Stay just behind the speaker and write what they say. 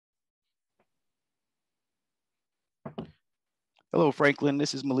Hello, Franklin.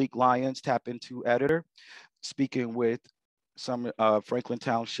 This is Malik Lyons, TAPinto editor, speaking with some Franklin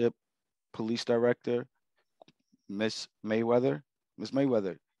Township Police Director, Miss Maeweather. Miss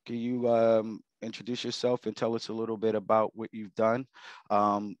Maeweather, can you introduce yourself and tell us a little bit about what you've done,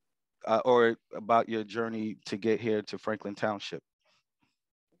 um, or about your journey to get here to Franklin Township?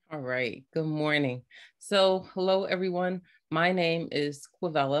 All right. Good morning. Hello, everyone. My name is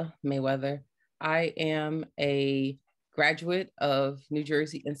Quovella Maeweather. I am a graduate of New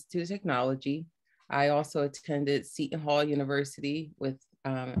Jersey Institute of Technology. I also attended Seton Hall University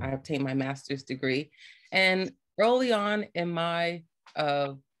I obtained my master's degree. And early on in my,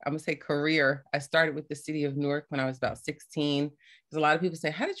 I'm gonna say career, I started with the city of Newark when I was about 16. Because a lot of people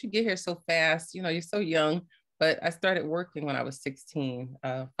say, how did you get here so fast? You know, you're so young. But I started working when I was 16,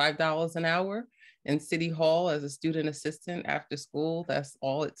 $5 an hour in City Hall as a student assistant after school. That's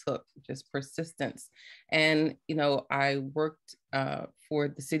all it took, just persistence. And, I worked for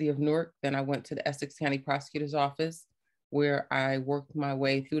the city of Newark. Then I went to the Essex County Prosecutor's Office, where I worked my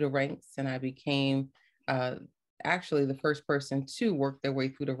way through the ranks and I became actually the first person to work their way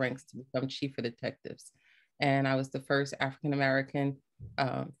through the ranks to become chief of detectives. And I was the first African American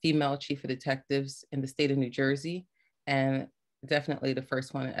female chief of detectives in the state of New Jersey, and definitely the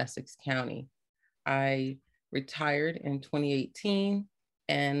first one in Essex County. I retired in 2018.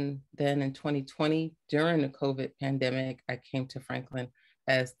 And then in 2020, during the COVID pandemic, I came to Franklin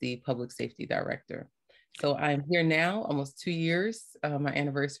as the public safety director. So I'm here now, almost 2 years. My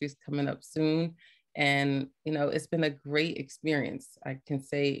anniversary is coming up soon. And, it's been a great experience. I can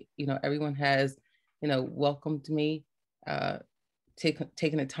say, everyone has, welcomed me,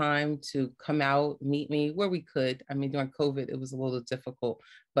 taking the time to come out, meet me where we could. I mean, during COVID, it was a little difficult,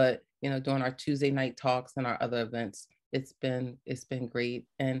 but during our Tuesday night talks and our other events, it's been great.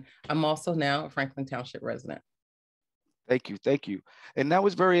 And I'm also now a Franklin Township resident. Thank you. And that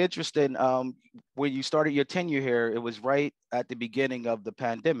was very interesting. When you started your tenure here, it was right at the beginning of the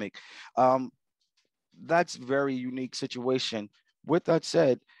pandemic. Um, that's very unique situation. With that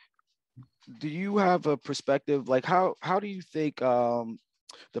said, do you have a perspective, like how do you think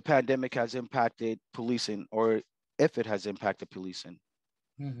the pandemic has impacted policing, or if it has impacted policing?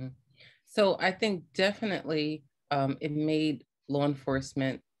 Mm-hmm. So I think definitely it made law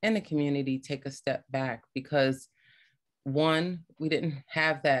enforcement and the community take a step back because one, we didn't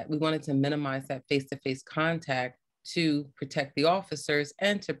have that. We wanted to minimize that face-to-face contact to protect the officers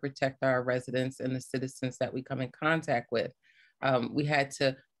and to protect our residents and the citizens that we come in contact with. We had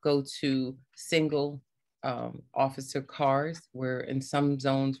to go to single officer cars, where in some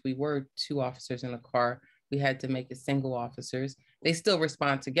zones we were two officers in a car. We had to make it single officers. They still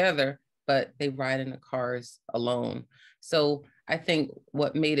respond together, but they ride in the cars alone. So I think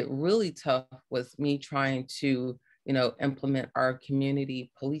what made it really tough was me trying to implement our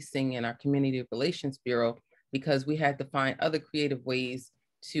community policing and our community relations bureau, because we had to find other creative ways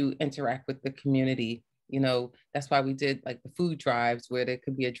to interact with the community. That's why we did like the food drives, where there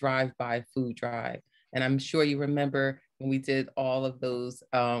could be a drive-by food drive. And I'm sure you remember when we did all of those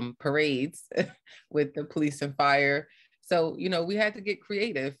parades with the police and fire. So, we had to get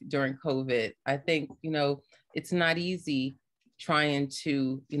creative during COVID. I think, it's not easy trying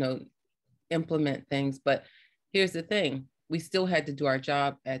to, implement things, but here's the thing. We still had to do our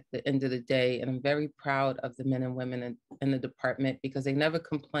job at the end of the day. And I'm very proud of the men and women in the department, because they never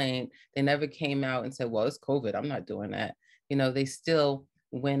complained. They never came out and said, well, it's COVID, I'm not doing that. They still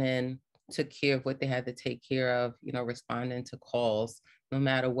went in, took care of what they had to take care of, responding to calls, no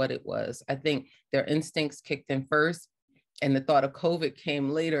matter what it was. I think their instincts kicked in first, and the thought of COVID came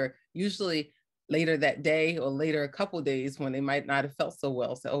later, usually later that day or later a couple of days when they might not have felt so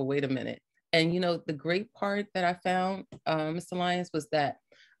well. So, oh, wait a minute. And, the great part that I found, Mr. Lyons, was that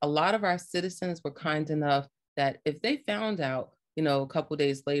a lot of our citizens were kind enough that if they found out, a couple of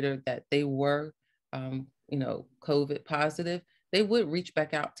days later that they were, COVID positive, they would reach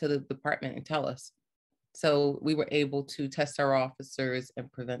back out to the department and tell us. So we were able to test our officers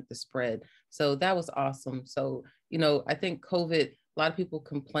and prevent the spread. So that was awesome. So, I think COVID, a lot of people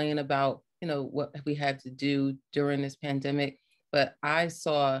complain about, what we had to do during this pandemic, but I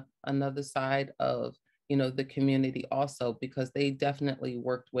saw another side of, the community also, because they definitely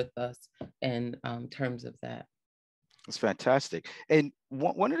worked with us in terms of that. It's fantastic. And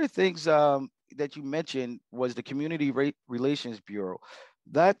one of the things that you mentioned was the Community Relations Bureau.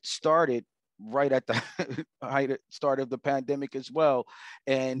 That started right at the start of the pandemic as well.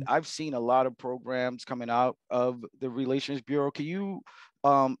 And I've seen a lot of programs coming out of the Relations Bureau. Can you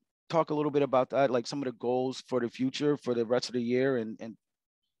talk a little bit about that, like some of the goals for the future for the rest of the year?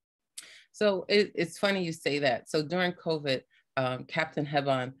 So it's funny you say that. So during COVID, Captain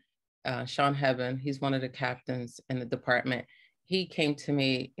Hebon, Sean Hebon, he's one of the captains in the department. He came to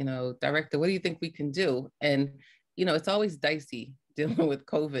me, director, what do you think we can do? And, it's always dicey dealing with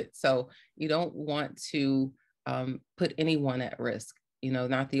COVID. So you don't want to put anyone at risk,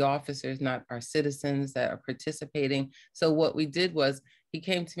 not the officers, not our citizens that are participating. So what we did was he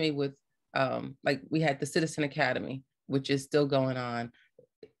came to me with, we had the Citizen Academy, which is still going on.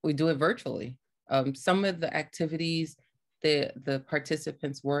 We do it virtually. Some of the activities the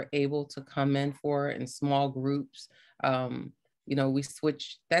participants were able to come in for in small groups. We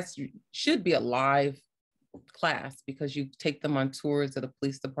switched, should be a live class because you take them on tours of the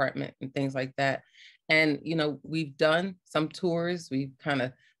police department and things like that. And, we've done some tours. We've kind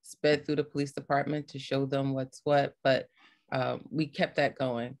of sped through the police department to show them what's what, but we kept that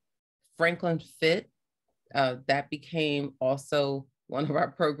going. Franklin Fit, that became also one of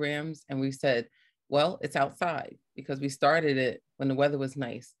our programs. And we said, well, it's outside because we started it when the weather was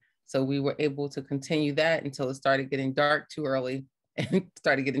nice. So we were able to continue that until it started getting dark too early and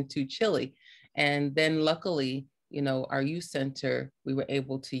started getting too chilly. And then luckily, our youth center, we were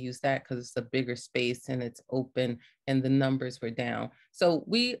able to use that because it's a bigger space and it's open and the numbers were down. So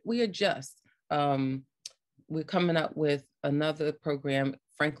we adjust. We're coming up with another program,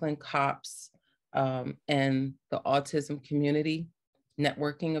 Franklin Cops and the Autism Community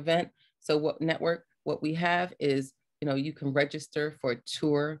Networking event. So what we have is, you can register for a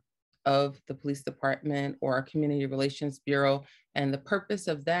tour of the police department or our community relations bureau. And the purpose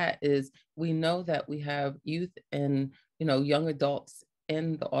of that is we know that we have youth and, young adults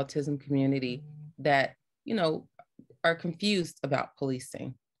in the autism community that, are confused about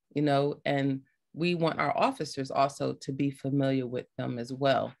policing, and we want our officers also to be familiar with them as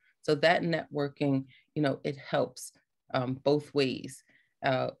well. So that networking, it helps both ways.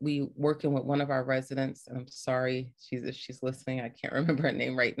 We working with one of our residents, and I'm sorry, if she's listening, I can't remember her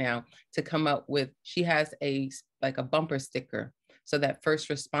name right now, to come up with, she has a bumper sticker so that first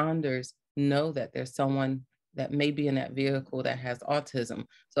responders know that there's someone that may be in that vehicle that has autism.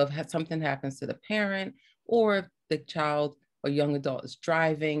 So if something happens to the parent or if the child or young adult is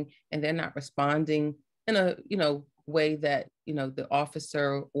driving and they're not responding in a, way that, the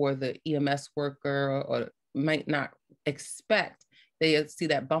officer or the EMS worker or might not expect, they see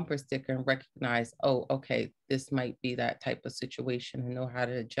that bumper sticker and recognize, oh, okay, this might be that type of situation and know how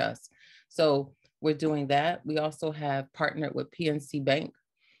to adjust. So we're doing that. We also have partnered with PNC Bank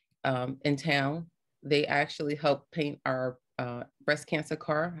in town. They actually helped paint our breast cancer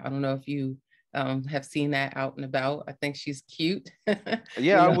car. I don't know if you have seen that out and about. I think she's cute.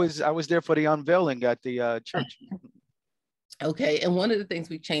 Yeah, I was there for the unveiling at the church. Okay, and one of the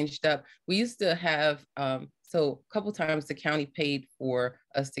things we changed up, we used to have, so a couple times the county paid for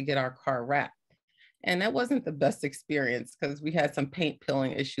us to get our car wrapped. And that wasn't the best experience because we had some paint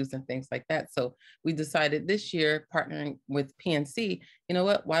peeling issues and things like that. So we decided this year, partnering with PNC, you know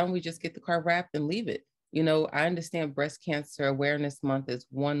what, why don't we just get the car wrapped and leave it? I understand Breast Cancer Awareness Month is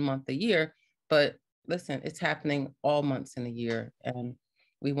 1 month a year, but listen, it's happening all months in a year. And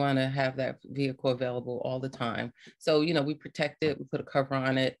we want to have that vehicle available all the time. So, we protect it, we put a cover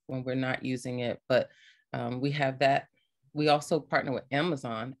on it when we're not using it, but we have that. We also partner with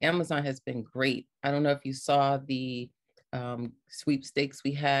Amazon. Amazon has been great. I don't know if you saw the sweepstakes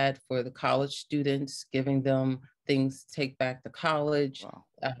we had for the college students, giving them things to take back to college. Wow.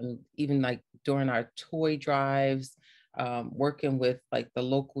 Even during our toy drives, working with the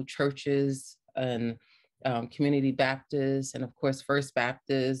local churches and Community Baptist, and of course, First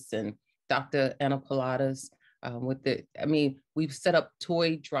Baptist and Dr. Anna Pilates we've set up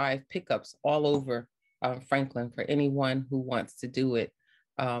toy drive pickups all over Franklin for anyone who wants to do it.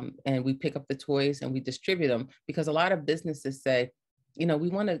 And we pick up the toys and we distribute them because a lot of businesses say, we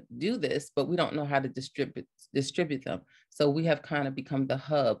want to do this, but we don't know how to distribute them. So we have kind of become the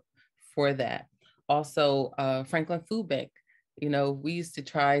hub for that. Also, Franklin Food Bank, we used to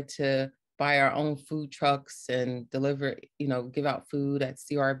try to buy our own food trucks and deliver, give out food at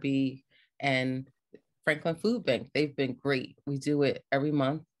CRB and Franklin Food Bank. They've been great. We do it every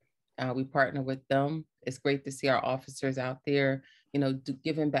month. We partner with them. It's great to see our officers out there,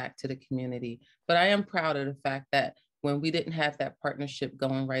 giving back to the community. But I am proud of the fact that when we didn't have that partnership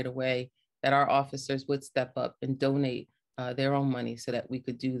going right away, that our officers would step up and donate their own money so that we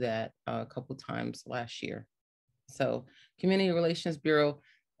could do that a couple times last year. So Community Relations Bureau,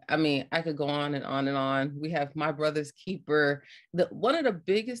 I could go on and on and on. We have My Brother's Keeper. One of the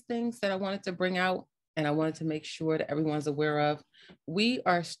biggest things that I wanted to bring out, and I wanted to make sure that everyone's aware of, we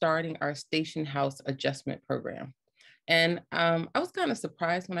are starting our station house adjustment program. And I was kind of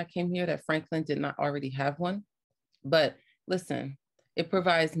surprised when I came here that Franklin did not already have one, but listen, it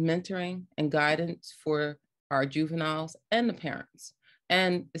provides mentoring and guidance for our juveniles and the parents.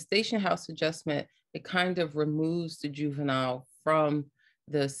 And the station house adjustment, it kind of removes the juvenile from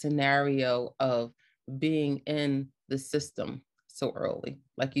the scenario of being in the system so early.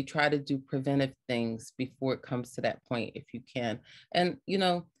 Like, you try to do preventive things before it comes to that point, if you can. And,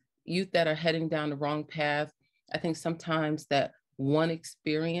 youth that are heading down the wrong path, I think sometimes that one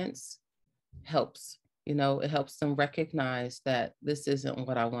experience helps. It helps them recognize that this isn't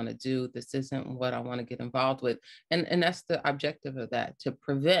what I want to do. This isn't what I want to get involved with. And that's the objective of that, to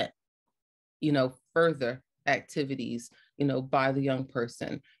prevent, further activities, by the young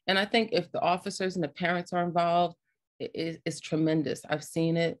person. And I think if the officers and the parents are involved, it's tremendous. I've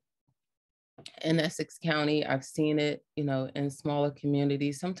seen it in Essex County. I've seen it, in smaller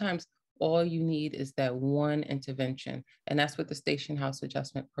communities. Sometimes all you need is that one intervention. And that's what the Station House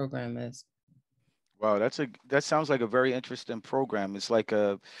Adjustment Program is. Wow, that sounds like a very interesting program. It's like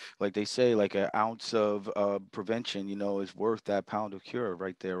like they say, like an ounce of prevention, is worth that pound of cure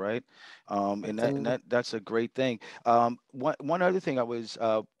right there, right? That's a great thing. One other thing I was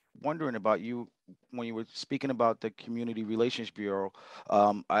wondering about you when you were speaking about the Community Relations Bureau.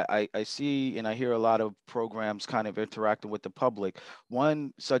 I see and I hear a lot of programs kind of interacting with the public.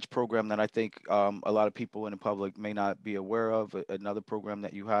 One such program that I think a lot of people in the public may not be aware of, another program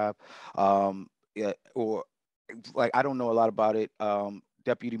that you have. Yeah, or like I don't know a lot about it.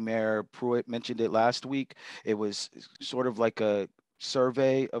 Deputy Mayor Pruitt mentioned it last week. It was sort of like a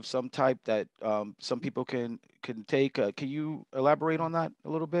survey of some type that some people can take. Can you elaborate on that a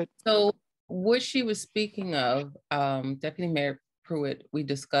little bit? So what she was speaking of, Deputy Mayor Pruitt, we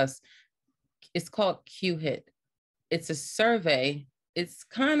discussed, it's called QHIT. It's a survey. It's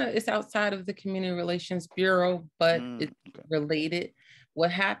outside of the Community Relations Bureau, but it's related. What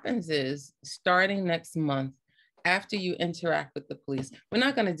happens is, starting next month, after you interact with the police, we're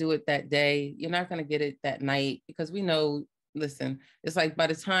not going to do it that day. You're not going to get it that night, because we know, listen, it's like by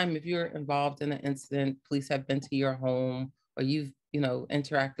the time, if you're involved in an incident, police have been to your home, or you've,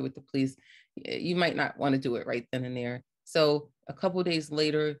 interacted with the police, you might not want to do it right then and there. So a couple of days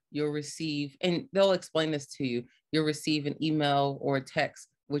later, you'll receive, and they'll explain this to you, you'll receive an email or a text,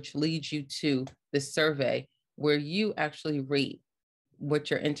 which leads you to this survey where you actually rate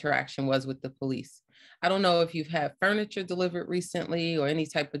what your interaction was with the police. I don't know if you've had furniture delivered recently or any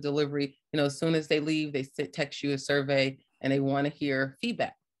type of delivery, as soon as they leave, they text you a survey and they want to hear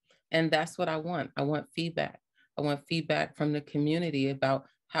feedback. And that's what I want. I want feedback. I want feedback from the community about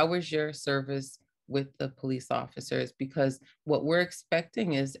how was your service with the police officers, because what we're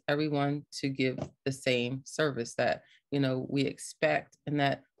expecting is everyone to give the same service that, we expect and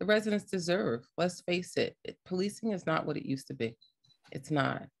that the residents deserve. Let's face it, policing is not what it used to be. It's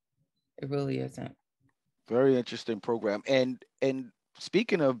not. It really isn't. Very interesting program. And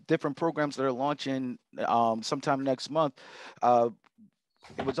speaking of different programs that are launching sometime next month,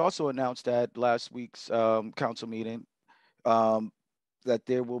 it was also announced at last week's council meeting um, that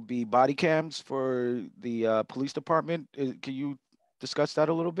there will be body cams for the police department. Can you discuss that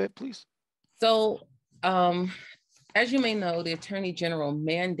a little bit, please? So, as you may know, the Attorney General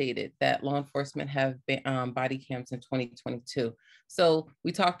mandated that law enforcement have body cams in 2022. So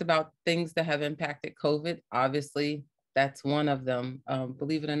we talked about things that have impacted COVID. Obviously, that's one of them.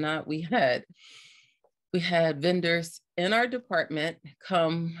 Believe it or not, we had vendors in our department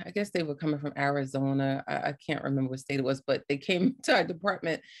come, I guess they were coming from Arizona. I can't remember what state it was, but they came to our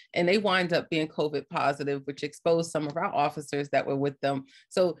department and they wind up being COVID positive, which exposed some of our officers that were with them.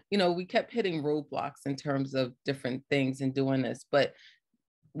 So, we kept hitting roadblocks in terms of different things and doing this. But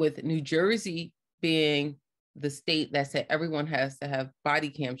with New Jersey being the state that said everyone has to have body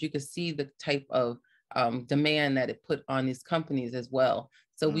cams, you could see the type of demand that it put on these companies as well.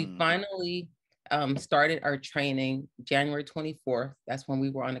 So we finally started our training January 24th. That's when we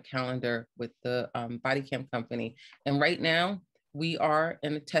were on the calendar with the body cam company. And right now we are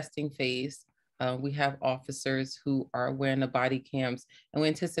in a testing phase. We have officers who are wearing the body cams, and we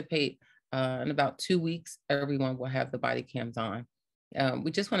anticipate in about 2 weeks, everyone will have the body cams on.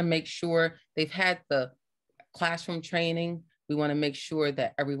 We just want to make sure they've had the classroom training. We want to make sure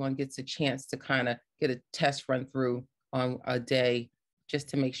that everyone gets a chance to kind of get a test run through on a day, just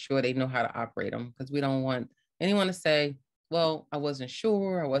to make sure they know how to operate them, because we don't want anyone to say, well, I wasn't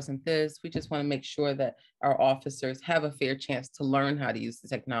sure, I wasn't this. We just want to make sure that our officers have a fair chance to learn how to use the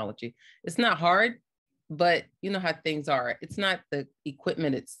technology. It's not hard, but you know how things are. It's not the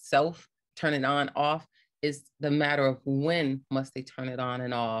equipment itself, turning on, off. It's the matter of when must they turn it on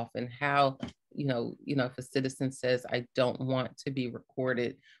and off, and how if a citizen says, I don't want to be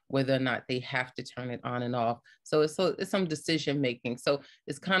recorded, whether or not they have to turn it on and off. So it's some decision making. So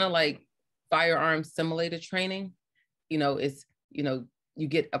it's kind of like firearm simulator training. It's, you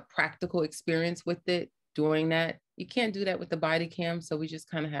get a practical experience with it doing that. You can't do that with the body cam. So we just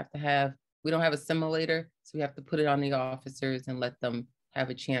kind of we don't have a simulator. So we have to put it on the officers and let them have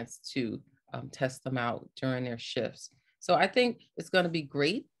a chance to test them out during their shifts. So I think it's going to be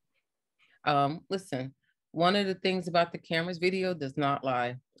great. Listen, one of the things about the cameras, video does not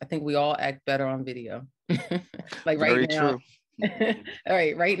lie. I think we all act better on video. Like right Very now. true. All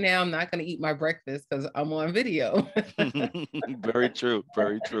right, right now I'm not going to eat my breakfast because I'm on video. Very true.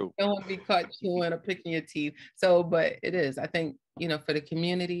 Very true. Don't want to be caught chewing or picking your teeth. So, but it is. I think, for the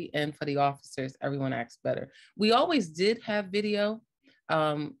community and for the officers, everyone acts better. We always did have video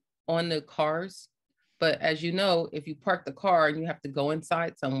on the cars, but as you know, if you park the car and you have to go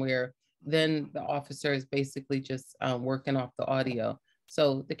inside somewhere, then the officer is basically just working off the audio.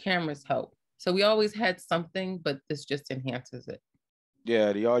 So the cameras help. So we always had something, but this just enhances it.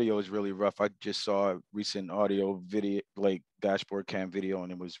 Yeah, the audio is really rough. I just saw a recent audio video, like dashboard cam video,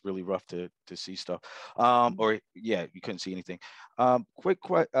 and it was really rough to see stuff. Or yeah, you couldn't see anything. One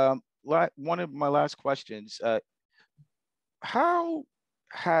of my last questions. How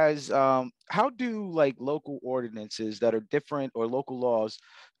how do like local ordinances that are different or local laws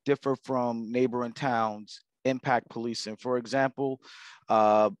differ from neighboring towns impact policing? For example,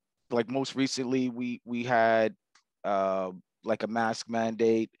 like most recently we had like a mask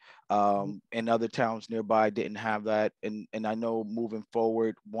mandate, and other towns nearby didn't have that, and I know moving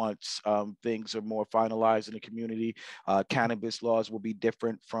forward, once things are more finalized in the community, cannabis laws will be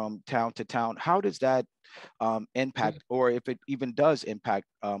different from town to town. How does that impact, or if it even does impact,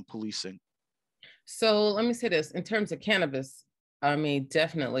 policing? So let me say this, in terms of cannabis, I mean,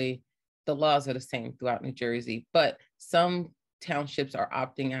 definitely the laws are the same throughout New Jersey, but some townships are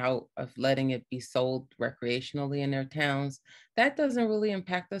opting out of letting it be sold recreationally in their towns. That doesn't really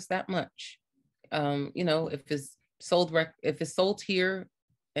impact us that much. If it's if it's sold here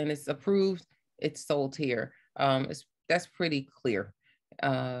and it's approved, it's sold here. That's pretty clear.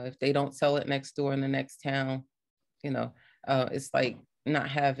 If they don't sell it next door in the next town, it's like not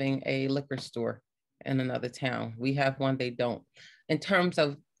having a liquor store in another town. We have one, they don't. In terms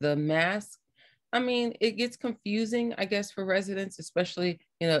of the mask, I mean, it gets confusing, I guess, for residents, especially,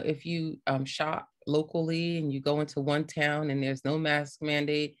 if you shop locally and you go into one town and there's no mask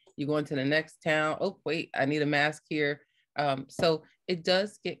mandate, you go into the next town, oh, wait, I need a mask here. So it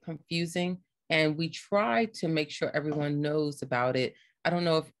does get confusing, and we try to make sure everyone knows about it. I don't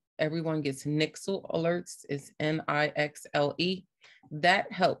know if everyone gets Nixle alerts. It's Nixle.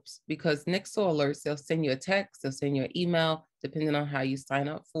 That helps because Nixle alerts, they'll send you a text, they'll send you an email, depending on how you sign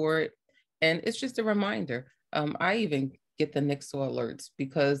up for it. And it's just a reminder. I even get the Nixle alerts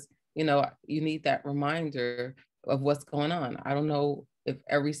because, you need that reminder of what's going on. I don't know if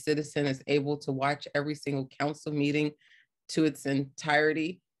every citizen is able to watch every single council meeting to its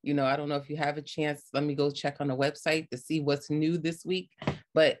entirety. I don't know if you have a chance, let me go check on the website to see what's new this week.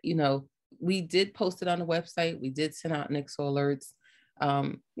 But, we did post it on the website. We did send out Nixle alerts.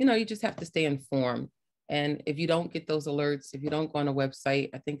 You just have to stay informed. And if you don't get those alerts, if you don't go on the website,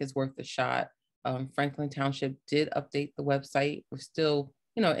 I think it's worth a shot. Franklin Township did update the website. We're still,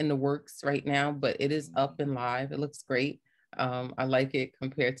 in the works right now, but it is up and live. It looks great. I like it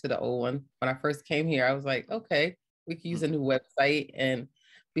compared to the old one. When I first came here, I was like, okay, we could use a new website. And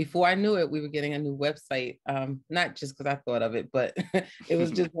before I knew it, we were getting a new website. Not just because I thought of it, but it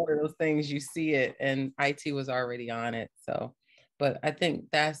was just one of those things, you see it and IT was already on it. So, but I think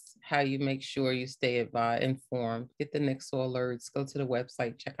that's how you make sure you stay informed, get the Nixle alerts, go to the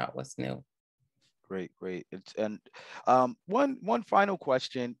website, check out what's new. Great. One final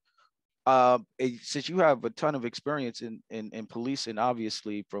question. Since you have a ton of experience in policing,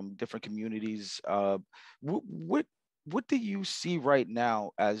 obviously from different communities, what do you see right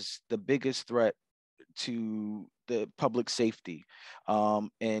now as the biggest threat to the public safety,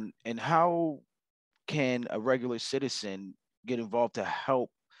 and how can a regular citizen get involved to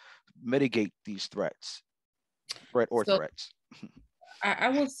help mitigate these threats? I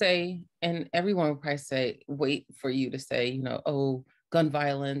will say, and everyone will probably say, wait for you to say, oh, gun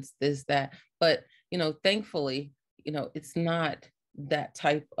violence, this, that. But, thankfully, it's not that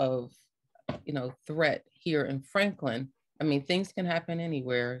type of, threat here in Franklin. I mean, things can happen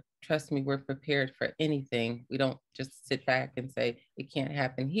anywhere. Trust me, we're prepared for anything. We don't just sit back and say it can't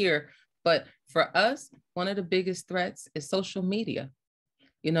happen here. But for us, one of the biggest threats is social media.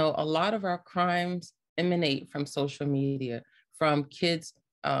 A lot of our crimes emanate from social media, from kids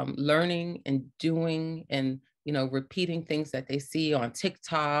learning and doing and, repeating things that they see on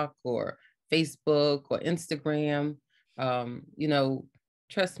TikTok or Facebook or Instagram.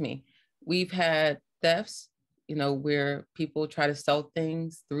 Trust me, we've had thefts, where people try to sell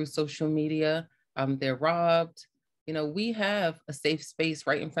things through social media. They're robbed. We have a safe space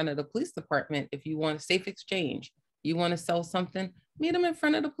right in front of the police department. If you want a safe exchange, you want to sell something, meet them in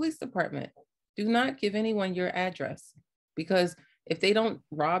front of the police department. Do not give anyone your address, because if they don't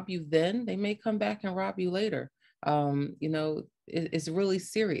rob you then, they may come back and rob you later. It's really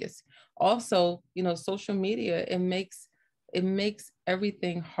serious. Also, social media, it makes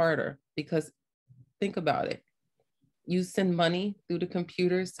everything harder, because think about it. You send money through the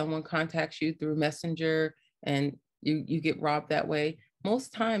computer, someone contacts you through Messenger, and you get robbed that way.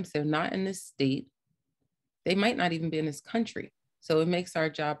 Most times they're not in this state. They might not even be in this country. So it makes our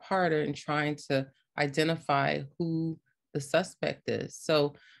job harder in trying to identify who the suspect is.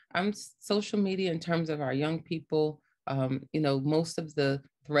 So I'm social media in terms of our young people. Most of the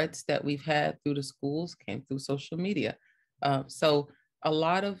threats that we've had through the schools came through social media. So a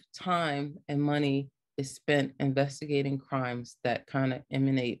lot of time and money is spent investigating crimes that kind of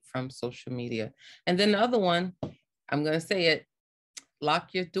emanate from social media. And then the other one, I'm going to say it,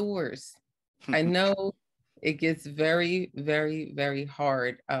 lock your doors. I know it gets very, very, very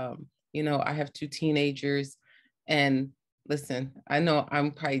hard. I have two teenagers, and listen, I know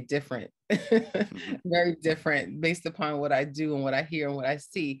I'm probably different, very different based upon what I do and what I hear and what I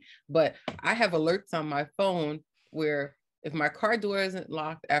see. But I have alerts on my phone where if my car door isn't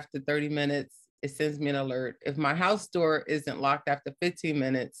locked after 30 minutes, it sends me an alert. If my house door isn't locked after 15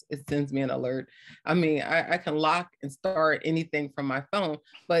 minutes, it sends me an alert. I mean, I can lock and start anything from my phone,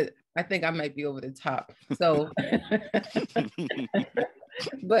 but I think I might be over the top. So,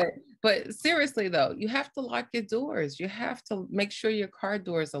 but seriously though, you have to lock your doors. You have to make sure your car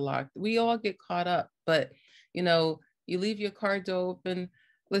doors are locked. We all get caught up, but you leave your car door open.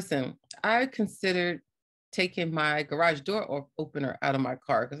 Listen, I considered taking my garage door opener out of my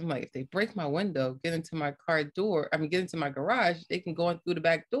car, because I'm like, if they break my window, get into my get into my garage, they can go in through the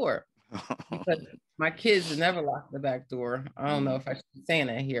back door. Because my kids never lock the back door. I don't know if I should be saying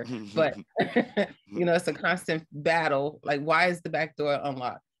that here, but it's a constant battle. Like, why is the back door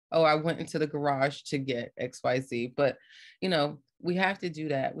unlocked? Oh, I went into the garage to get XYZ. But we have to do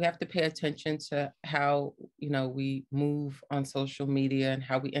that. We have to pay attention to how we move on social media and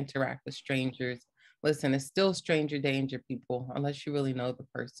how we interact with strangers. Listen, it's still stranger danger, people, unless you really know the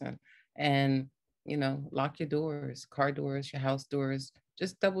person. And lock your doors, car doors, your house doors.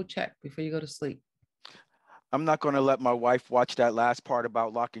 Just double check before you go to sleep. I'm not going to let my wife watch that last part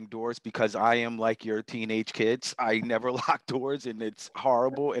about locking doors, because I am like your teenage kids. I never lock doors, and it's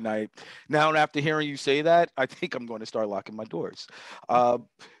horrible. And now after hearing you say that, I think I'm going to start locking my doors.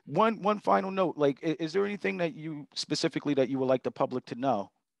 One final note, like, is there anything that you specifically that you would like the public to know?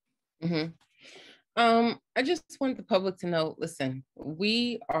 Mm-hmm. I just want the public to know, listen,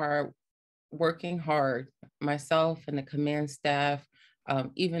 we are working hard, myself and the command staff,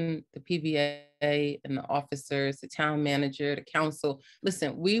 even the PBA and the officers, the town manager, the council.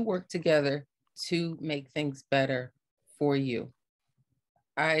 Listen, we work together to make things better for you.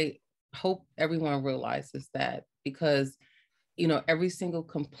 I hope everyone realizes that, because, every single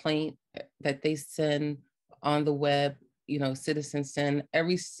complaint that they send on the web, citizens send,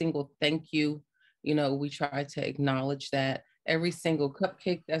 every single thank you, we try to acknowledge that. Every single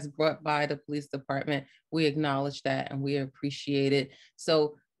cupcake that's brought by the police department, we acknowledge that and we appreciate it.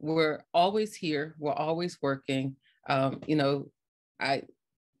 So we're always here. We're always working. I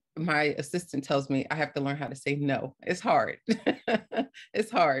my assistant tells me I have to learn how to say no. It's hard.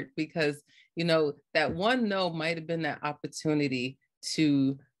 It's hard because, that one no might have been that opportunity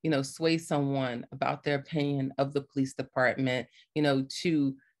to, sway someone about their opinion of the police department,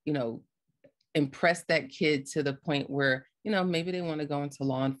 to, impress that kid to the point where, maybe they want to go into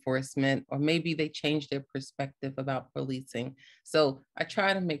law enforcement, or maybe they change their perspective about policing. So I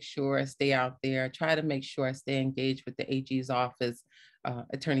try to make sure I stay out there. I try to make sure I stay engaged with the AG's office,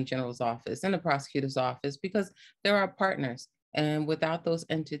 Attorney General's office, and the prosecutor's office, because they're our partners. And without those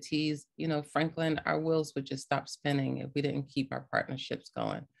entities, Franklin, our wheels would just stop spinning if we didn't keep our partnerships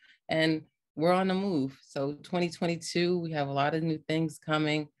going. And we're on the move. So 2022, we have a lot of new things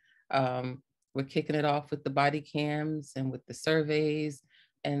coming. We're kicking it off with the body cams and with the surveys,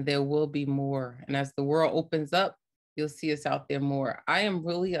 and there will be more. And as the world opens up, you'll see us out there more. I am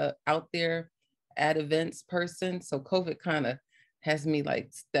really a out there at events person. So COVID kind of has me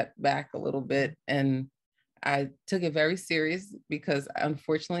like step back a little bit. And I took it very serious because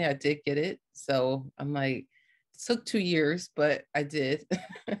unfortunately I did get it. So I'm like, took 2 years, but I did.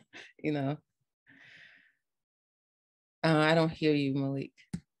 you know, I don't hear you, Malik.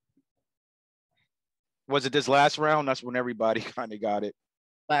 Was it this last round? That's when everybody kind of got it.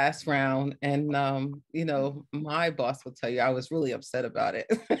 Last round, and my boss will tell you I was really upset about it.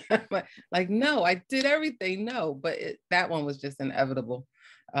 like, no, I did everything. No, but that one was just inevitable.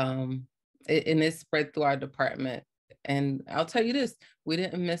 And it spread through our department. And I'll tell you this, we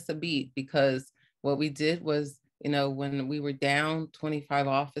didn't miss a beat, because what we did was, when we were down 25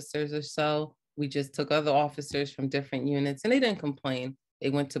 officers or so, we just took other officers from different units, and they didn't complain. They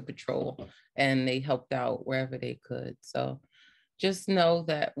went to patrol and they helped out wherever they could. So just know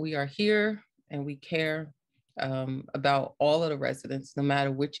that we are here and we care about all of the residents, no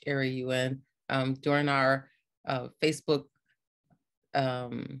matter which area you're in. During our Facebook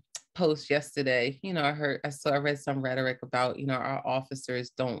post yesterday, I read some rhetoric about, our officers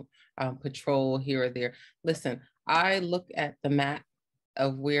don't patrol here or there. Listen, I look at the map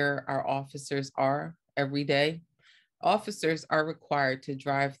of where our officers are every day. Officers are required to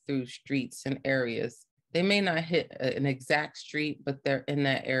drive through streets and areas. They may not hit an exact street, but they're in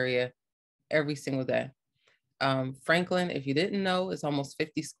that area every single day. Franklin, if you didn't know, is almost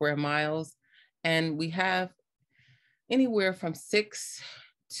 50 square miles. And we have anywhere from 6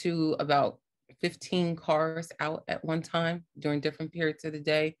 to about 15 cars out at one time during different periods of the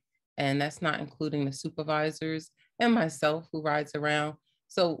day. And that's not including the supervisors and myself who rides around.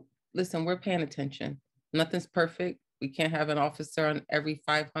 So listen, we're paying attention. Nothing's perfect. We can't have an officer on every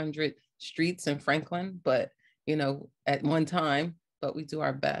 500 streets in Franklin, but, at one time, but we do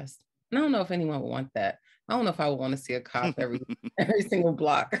our best. And I don't know if anyone would want that. I don't know if I would want to see a cop every single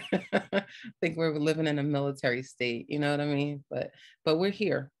block. I think we're living in a military state, you know what I mean? But we're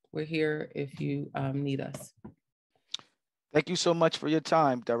here. We're here if you need us. Thank you so much for your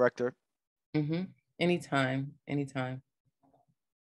time, Director. Anytime.